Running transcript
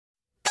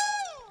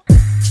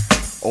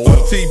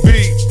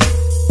OFTB,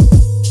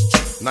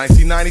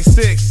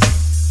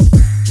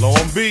 1996, low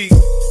on beat,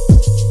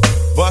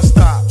 bus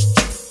stop,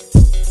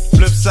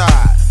 flip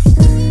side,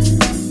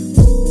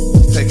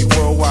 take it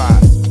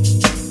worldwide.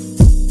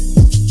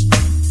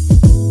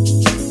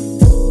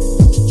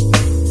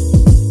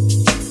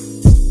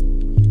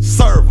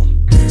 Serve 'em.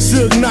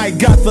 Suge Knight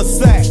got the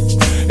sack.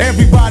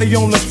 Everybody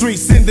on the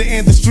streets in the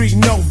industry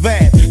know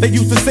that. They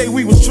used to say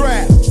we was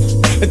trapped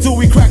until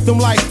we cracked them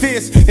like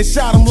this and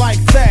shot them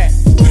like that.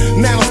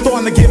 Now I'm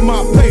starting to get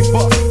my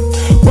paper.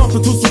 Bumped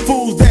into some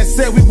fools that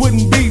said we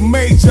wouldn't be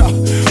major.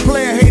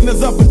 Player hating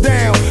us up and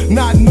down,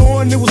 not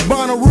knowing it was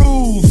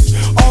Bonnaroo's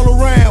all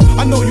around.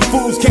 I know you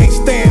fools can't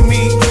stand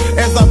me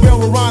as I bail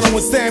Rhino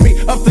and Sammy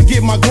up to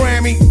get my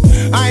Grammy.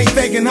 I ain't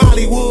thinking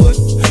Hollywood,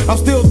 I'm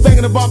still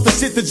thinking about the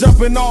shit that's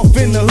jumping off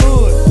in the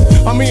hood.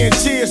 I'm hearing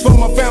cheers from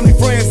my family,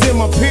 friends, and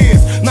my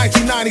peers.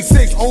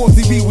 1996,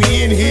 OFTB, we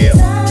in here.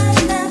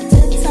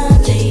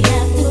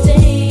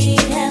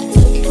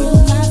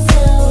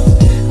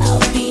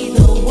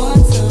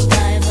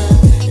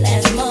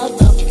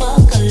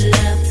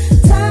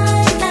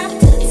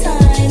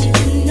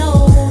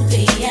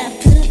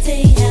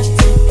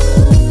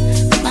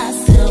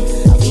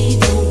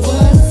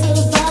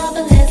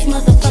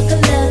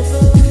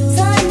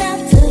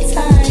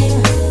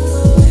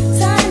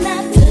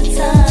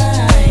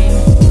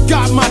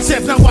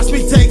 Now watch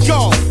me take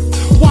off.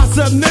 What's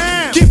up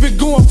now? Keep it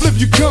going, flip,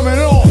 you coming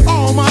off.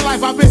 All my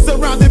life I've been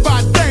surrounded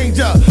by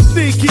danger,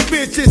 sneaky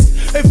bitches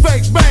and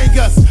fake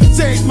bangers.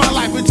 Changed my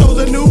life and chose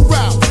a new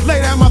route.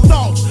 Laid out my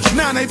thoughts,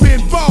 now they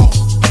been bought.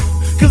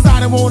 Cause I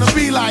didn't wanna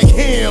be like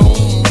him.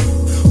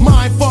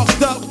 Mind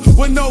fucked up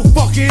with no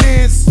fucking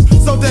ends.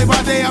 So day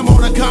by day I'm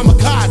on a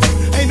kamikaze.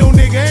 Ain't no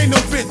nigga, ain't no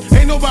bitch,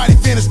 ain't nobody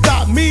finna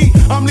stop me.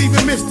 I'm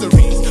leaving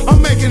mysteries,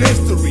 I'm making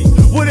history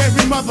with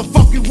every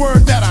motherfucking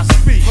word that I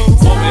speak.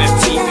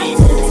 OFTB,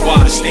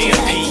 why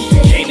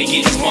stampede? Came to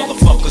get these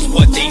motherfuckers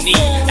what they need.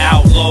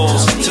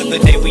 Outlaws till the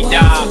day we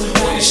die.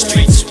 On the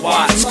streets,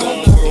 why it's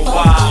going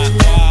worldwide.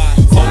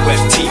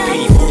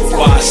 OFTB,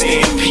 why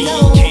stampede?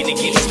 Came to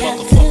get these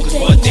motherfuckers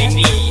what they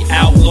need.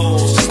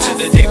 Outlaws till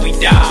the day we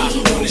die.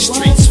 On the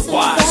streets,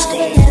 why it's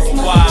going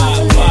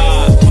worldwide.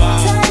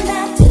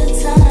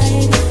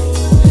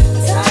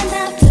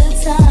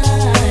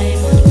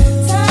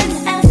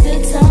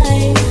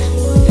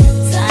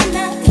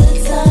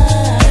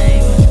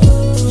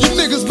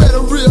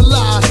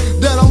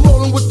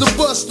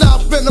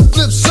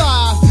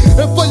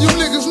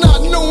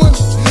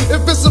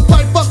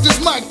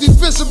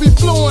 Be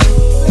flowing.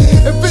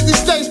 In 50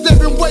 states, they've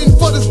been waiting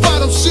for this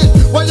bottom shit.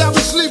 While y'all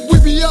be sleep, we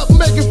be up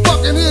making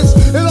fucking hits.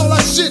 And all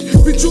that shit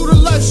be true to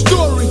life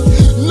story.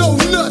 No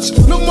nuts,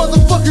 no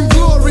motherfucking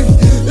glory.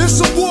 It's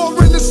a war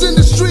in this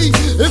industry.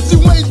 If you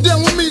ain't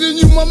down with me, then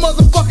you my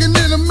motherfucking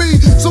enemy.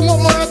 So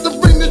I'ma have to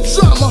bring the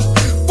drama.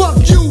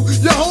 Fuck you,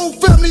 your whole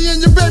family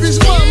and your baby's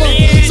mama.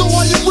 So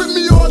are you with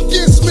me or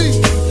against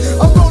me?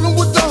 I'm rolling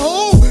with the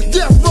whole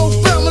death row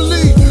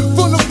family.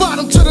 From the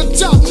bottom to the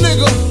top,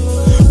 nigga.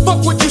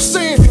 Fuck what you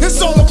saying,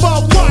 it's all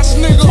about watch,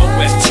 nigga.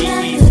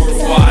 OFTB,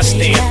 worldwide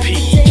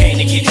stampede. Came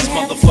to get these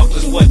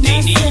motherfuckers what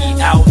they need.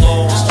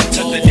 Outlaws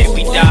till the day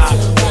we die.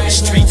 On the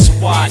streets,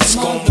 why it's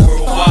going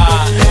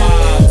worldwide.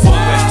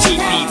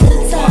 OFTB,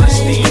 worldwide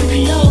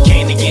stampede.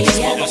 Came to get these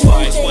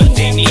motherfuckers what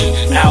they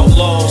need.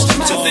 Outlaws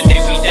till the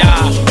day we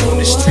die. On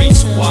the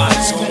streets, why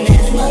it's going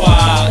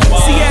worldwide.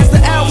 See, as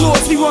the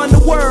outlaws, we run the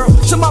world.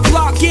 To my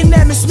block, getting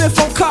Emmett Smith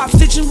on cops,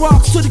 stitching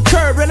rocks to the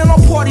curb, and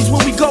on parties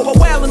when we go,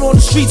 wailing on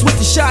the streets with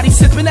the shotty,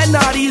 sipping that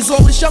naughty is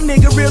all this young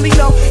nigga really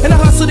know. And I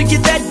hustle to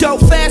get that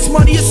dope, fast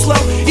money is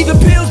slow. Either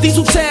pills,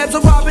 diesel tabs,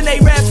 or robbing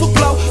A-Rads for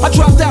blow. I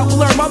dropped out to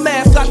learn my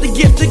math, got the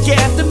gift, the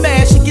gas, the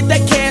mash, and get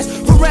that cash.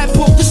 For rap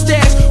book, the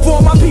stash, for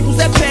all my peoples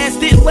that passed,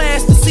 didn't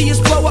last to see us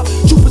blow up.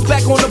 Troopers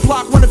back on the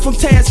block, running from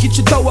tasks, get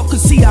your dough up,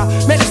 cause see I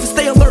managed to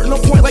stay alert and on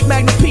point like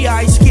Magna P.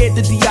 I ain't scared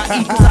to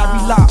D.I.E. cause I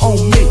rely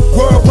on me.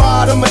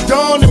 Worldwide, I'm a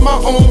dawn in my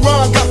own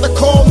rhyme. Got the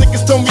call,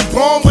 niggas told me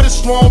born with a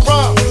strong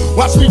rhyme.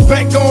 Watch me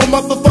bank on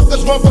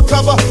motherfuckers run for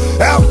cover.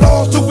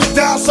 Outlaws till we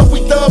die, so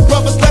we thug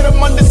brothers. Let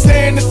them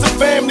understand it's a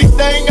family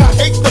thing. I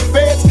hate the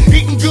feds,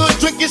 eating good,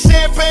 drinking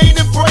champagne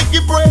and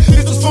breaking bread.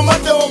 This is for my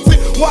dogs that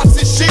watch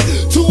this shit.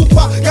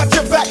 Tupac got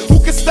your back, who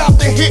can stop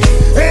the hit?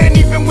 And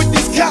even with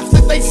these cops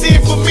that they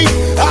send for me,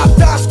 I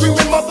die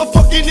screaming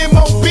motherfucking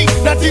MOB.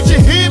 Now did you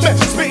hear me?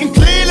 Spitting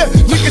clearly,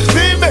 niggas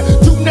fear me.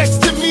 You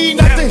next to me,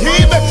 not to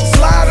hear me.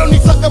 Slide on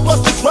these sucker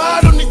busters,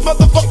 ride on these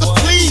motherfuckers,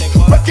 please.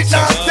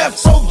 Recognize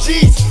death's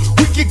OGs.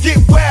 We can get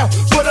wild,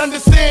 but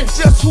understand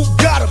just who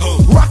got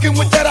them. Rocking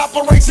with that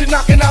operation,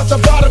 knocking out the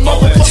bottom.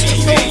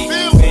 Motherfuckers don't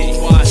feel me.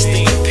 Why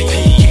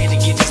stampede? Came to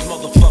get these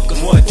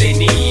motherfuckers what they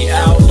need.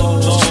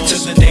 Outlaws till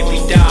the day we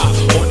die.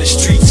 On the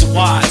streets,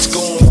 why it's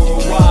going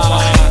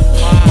worldwide.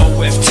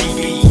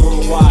 OFTB,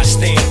 worldwide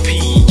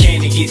stampede.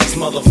 Came to get these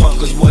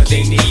motherfuckers what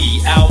they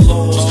need.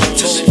 Outlaws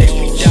till the day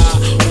we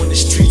die. On the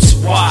streets,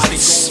 why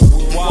it's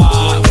going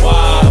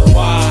worldwide.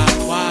 Why?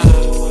 Man,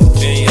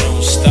 you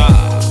don't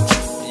stop.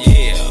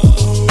 Yeah.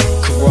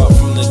 Kurupt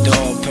from the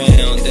dog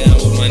pound, down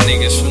with my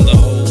niggas from the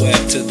whole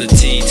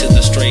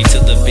straight to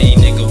the B,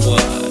 nigga,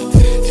 what?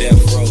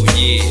 Death row,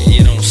 yeah,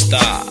 you don't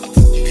stop.